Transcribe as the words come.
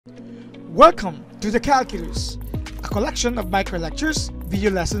Welcome to the Calculus, a collection of microlectures,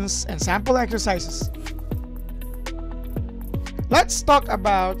 video lessons, and sample exercises. Let's talk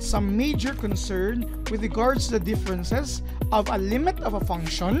about some major concern with regards to the differences of a limit of a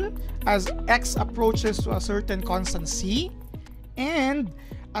function as x approaches to a certain constant c and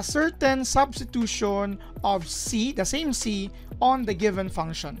a certain substitution of c, the same c, on the given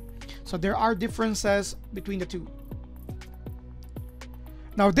function. So there are differences between the two.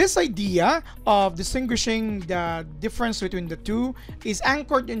 Now, this idea of distinguishing the difference between the two is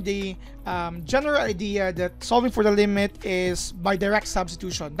anchored in the general idea that solving for the limit is by direct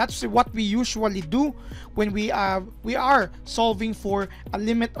substitution. That's what we usually do when we are solving for a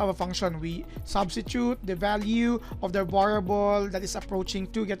limit of a function. We substitute the value of the variable that is approaching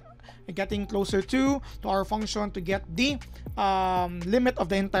to getting closer to our function to get the limit of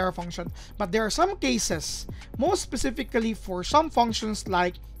the entire function. But there are some cases, most specifically for some functions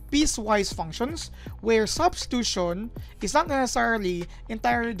like piecewise functions, where substitution is not necessarily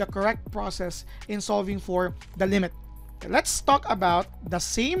entirely the correct process in solving for the limit. Let's talk about the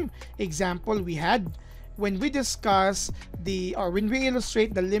same example we had when we discuss when we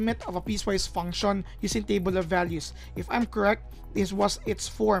illustrate the limit of a piecewise function using table of values. If I'm correct, this was its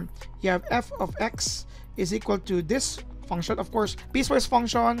form. You have f of x is equal to this function. Of course, piecewise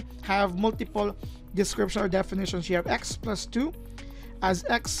function have multiple description or definitions. You have x plus 2 as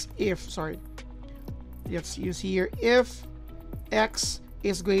x if, let's use here, if x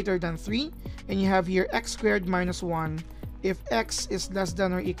is greater than 3, and you have here x squared minus 1 if x is less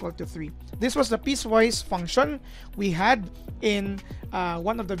than or equal to 3. This was the piecewise function we had in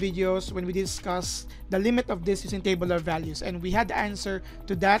one of the videos when we discussed the limit of this using table of values, and we had the answer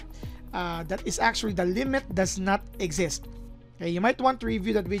to that. That is actually the limit does not exist. Okay, you might want to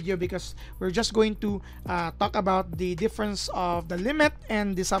review that video because we're just going to talk about the difference of the limit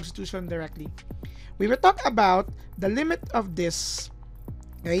and the substitution directly. We will talk about the limit of this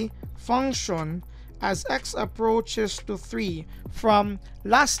function as x approaches to 3 from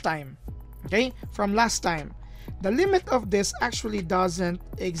last time. From last time, the limit of this actually doesn't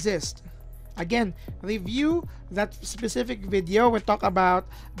exist. Again, review that specific video. We'll talk about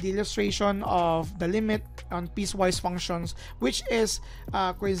the illustration of the limit on piecewise functions, which is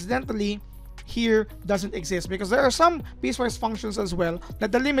coincidentally here doesn't exist, because there are some piecewise functions as well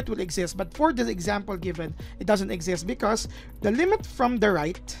that the limit will exist, but for this example given, it doesn't exist because the limit from the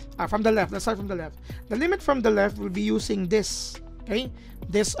from the left, let's start from the left. The limit from the left will be using this,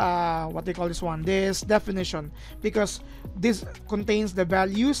 this what they call this one, this definition, because this contains the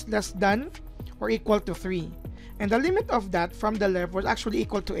values less than or equal to 3, and the limit of that from the left was actually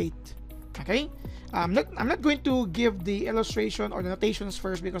equal to 8. I'm not going to give the illustration or the notations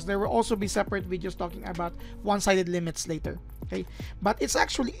first because there will also be separate videos talking about one-sided limits later. But it's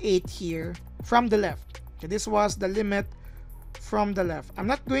actually 8 here from the left. This was the limit from the left. I'm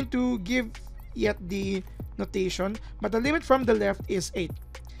not going to give yet the notation, but the limit from the left is 8.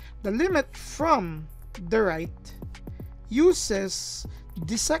 The limit from the right uses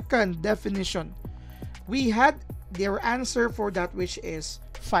the second definition. We had their answer for that, which is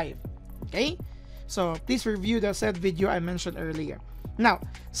 5. So please review the said video I mentioned earlier. Now,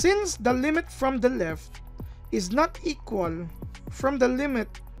 since the limit from the left is not equal from the limit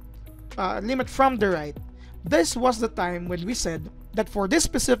from the right, this was the time when we said that for this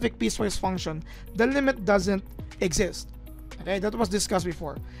specific piecewise function, the limit doesn't exist. That was discussed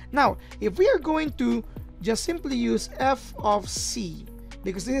before. Now, if we are going to just simply use f of c,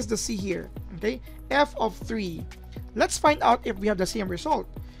 because this is the c here, f of 3, let's find out if we have the same result.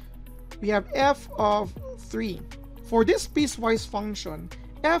 We have f of 3. For this piecewise function,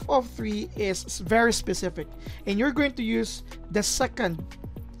 f of 3 is very specific, and you're going to use the second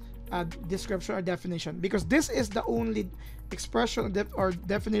description or definition, because this is the only expression or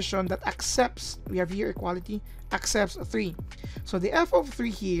definition that accepts, we have here equality, accepts 3. So the f of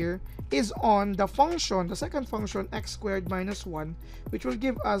 3 here is on the function, the second function, x squared minus 1, which will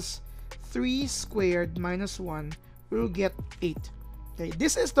give us 3 squared minus 1, we'll get 8.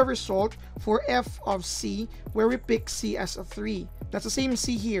 This is the result for f of c, where we pick c as a 3. That's the same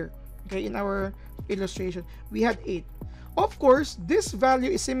c here. In our illustration, we had 8. Of course, this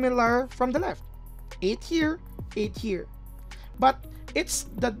value is similar from the left. 8 here, 8 here. But it's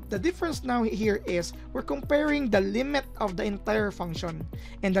the difference now here is we're comparing the limit of the entire function,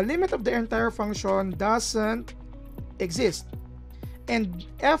 and the limit of the entire function doesn't exist, and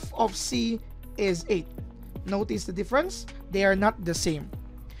f of c is 8. Notice the difference? They are not the same.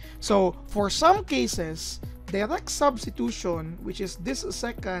 So for some cases, direct substitution, which is this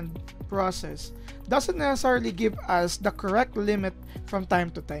second process doesn't necessarily give us the correct limit from time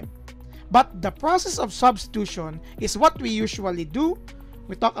to time. But the process of substitution is what we usually do.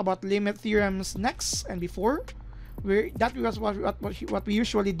 We talk about limit theorems next and before. That was what we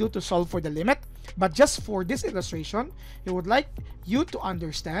usually do to solve for the limit. But just for this illustration, I would like you to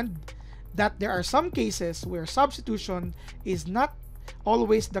understand that there are some cases where substitution is not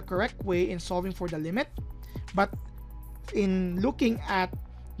always the correct way in solving for the limit, but in looking at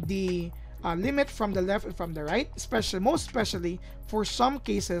the limit from the left and from the right, most especially for some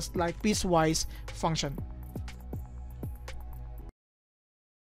cases like piecewise function.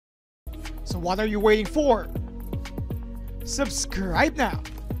 So what are you waiting for? Subscribe now!